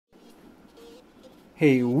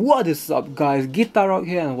Hey, what is up guys, GuitarRock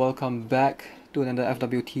here and welcome back to another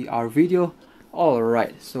FWTR video.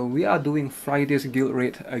 Alright, so we are doing Friday's guild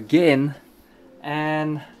raid again,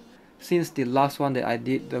 and since the last one that I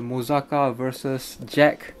did, the Muzaka versus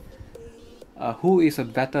Jack, who is a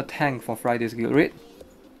better tank for Friday's guild raid,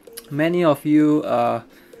 many of you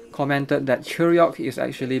commented that Churyeok is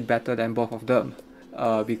actually better than both of them,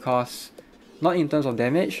 because not in terms of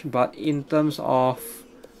damage but in terms of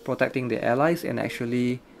protecting the allies and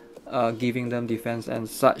actually giving them defense and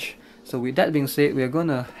such. So with that being said, we're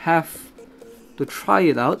gonna have to try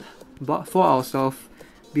it out but for ourselves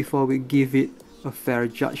before we give it a fair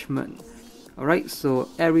judgment. Alright, so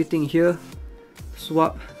everything here,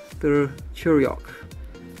 swap to Churyeok.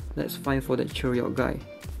 Let's find for that Churyeok guy.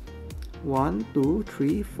 1, 2,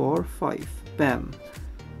 3, 4, 5. Bam.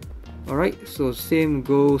 Alright, so same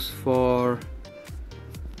goes for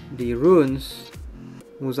the runes.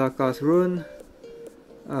 Muzaka's rune,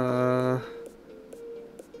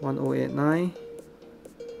 1089,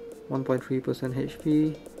 1.3%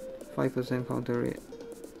 HP, 5% counter rate.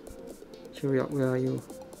 Churyeok, where are you?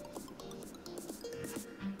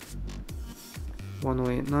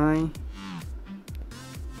 1089,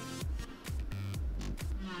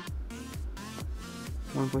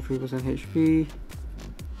 1.3% HP.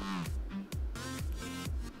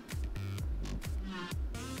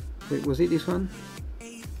 Wait, was it this one?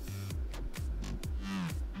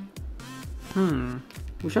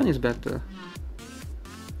 Which one is better?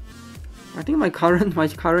 I think my current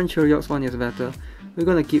Churyeok's one is better. We're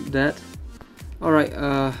gonna keep that. Alright,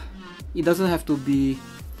 it doesn't have to be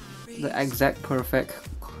the exact perfect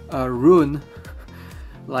rune.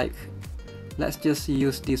 Like, let's just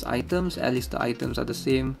use these items. At least the items are the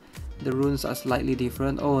same. The runes are slightly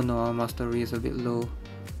different. Oh no, our mastery is a bit low.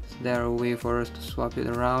 Is there a way for us to swap it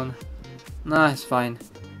around? Nah, it's fine.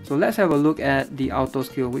 So let's have a look at the auto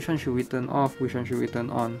skill. Which one should we turn off? Which one should we turn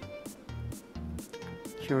on?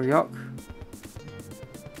 Churyeok.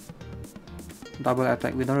 Double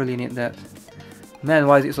attack. We don't really need that. Man,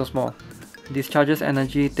 why is it so small? Discharges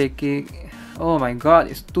energy taking... Oh my god,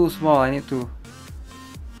 it's too small. I need to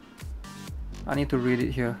read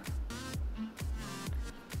it here.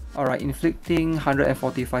 Alright, inflicting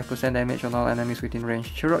 145% damage on all enemies within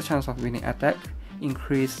range. Churyeok's chance of winning attack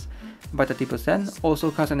increased by 30%.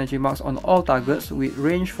 Also cast energy marks on all targets with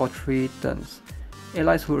range for 3 turns.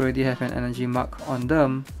 Allies who already have an energy mark on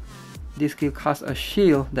them. This skill casts a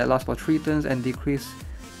shield that lasts for 3 turns and decrease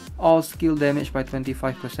all skill damage by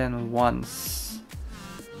 25% once.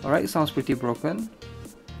 Alright, sounds pretty broken.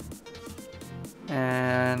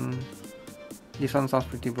 And this one sounds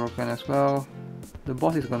pretty broken as well. The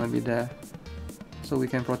boss is gonna be there, so we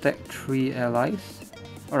can protect 3 allies.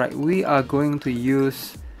 Alright, we are going to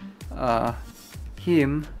use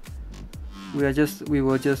him. We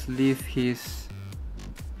will just leave his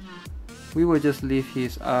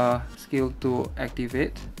skill to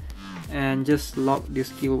activate and just lock this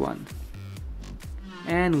skill 1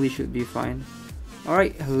 and we should be fine.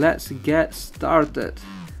 Alright, let's get started.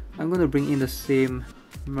 I'm gonna bring in the same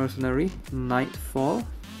mercenary, Nightfall.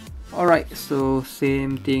 Alright, so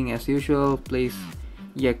same thing as usual. Place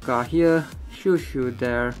Yeka here, Shushu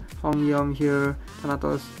there, Hongyom here,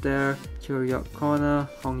 Thanatos there, Churyeok corner,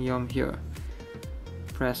 Hongyom here.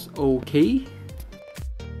 Press OK.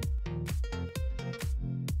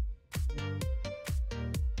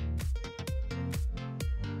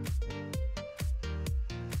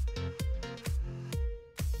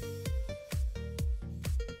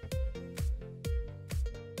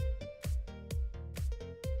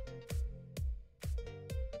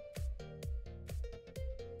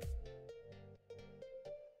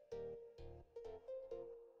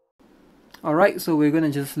 Alright, so we're gonna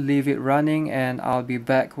just leave it running and I'll be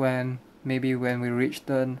back maybe when we reach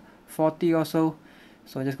turn 40 or so.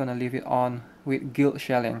 So I'm just gonna leave it on with guild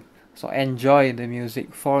shelling. So enjoy the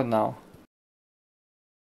music for now.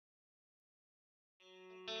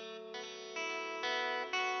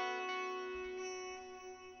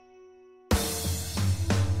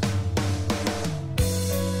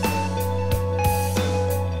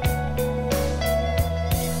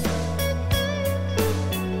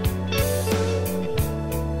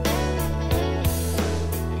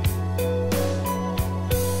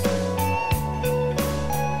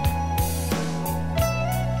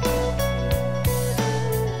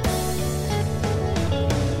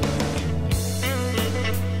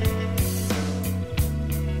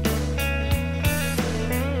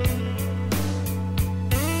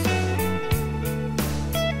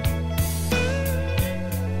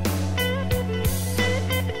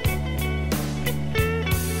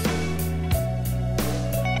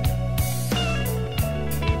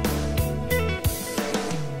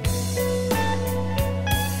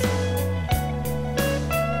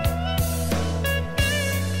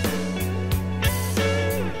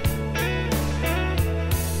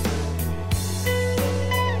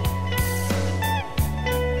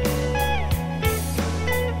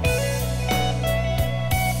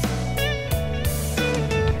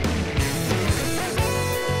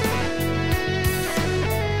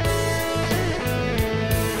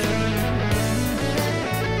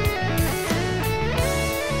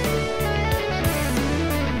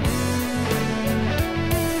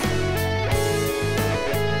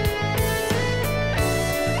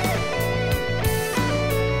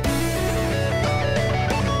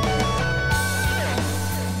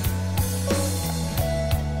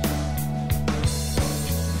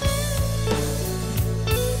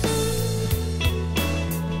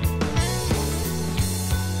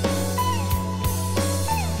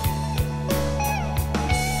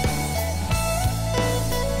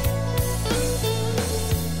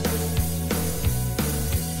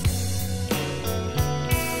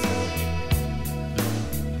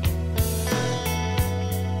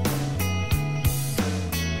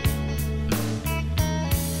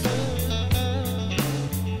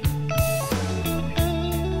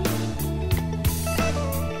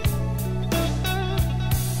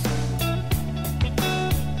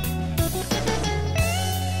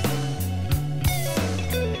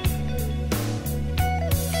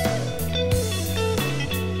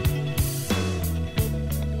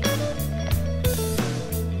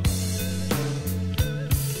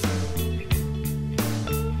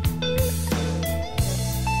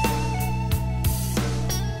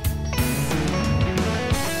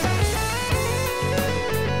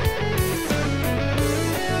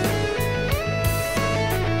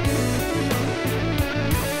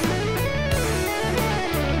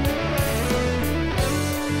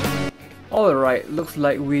 Alright, looks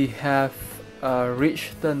like we have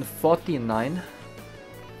reached turn 49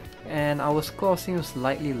 and our score seems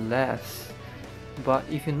slightly less, but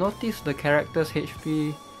if you notice the characters'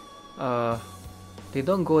 HP, they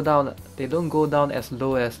don't go down as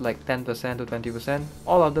low as like 10% to 20%.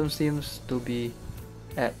 All of them seems to be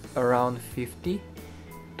at around 50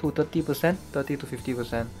 to 30%, 30 to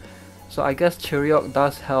 50%. So I guess Churyeok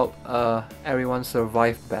does help everyone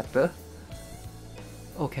survive better.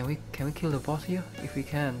 Oh, can we kill the boss here? If we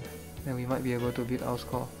can, then we might be able to beat our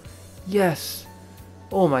score. Yes!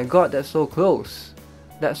 Oh my god, that's so close.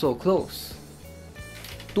 That's so close.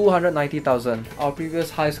 290,000. Our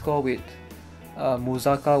previous high score with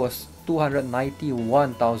Muzaka was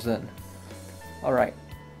 291,000. Alright.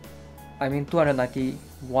 I mean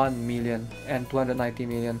 291 million and 290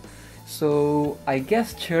 million. So I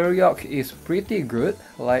guess Churyeok is pretty good.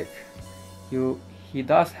 Like, he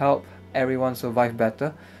does help everyone survive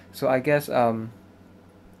better. So I guess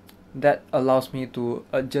that allows me to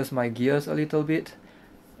adjust my gears a little bit,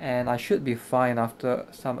 and I should be fine after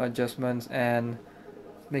some adjustments and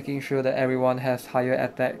making sure that everyone has higher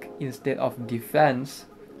attack instead of defense.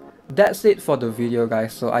 That's it for the video,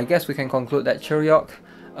 guys. So I guess we can conclude that Churyeok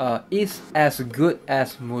is as good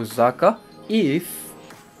as Muzaka if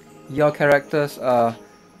your characters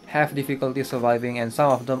have difficulty surviving, and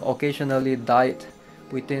some of them occasionally died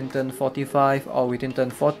within turn 45 or within turn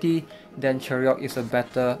 40, then Churyeok is a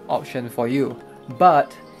better option for you.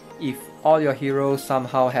 But if all your heroes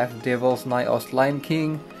somehow have Devil's Knight or Slime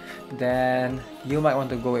King, then you might want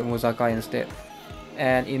to go with Muzaka instead.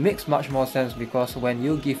 And it makes much more sense because when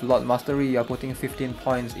you give Lord Mastery, you're putting 15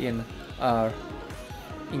 points in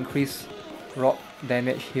increased rock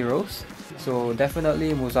damage heroes. So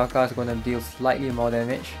definitely Muzaka is gonna deal slightly more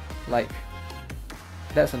damage. Like,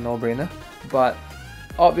 that's a no-brainer. But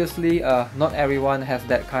obviously, not everyone has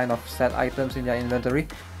that kind of set items in their inventory.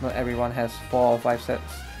 Not everyone has 4 or 5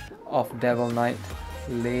 sets of Devil Knight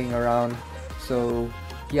laying around. So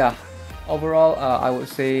yeah, overall I would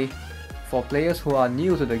say for players who are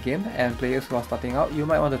new to the game and players who are starting out, you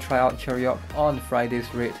might want to try out Churyeok on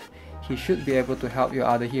Friday's raid. He should be able to help your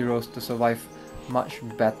other heroes to survive much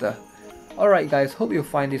better. Alright guys, hope you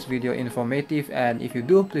find this video informative, and if you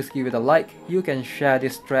do, please give it a like. You can share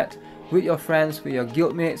this thread with your friends, with your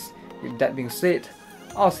guildmates. With that being said,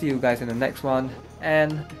 I'll see you guys in the next one,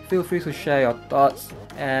 and feel free to share your thoughts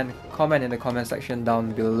and comment in the comment section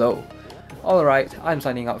down below. Alright, I'm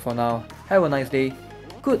signing out for now. Have a nice day.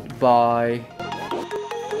 Goodbye.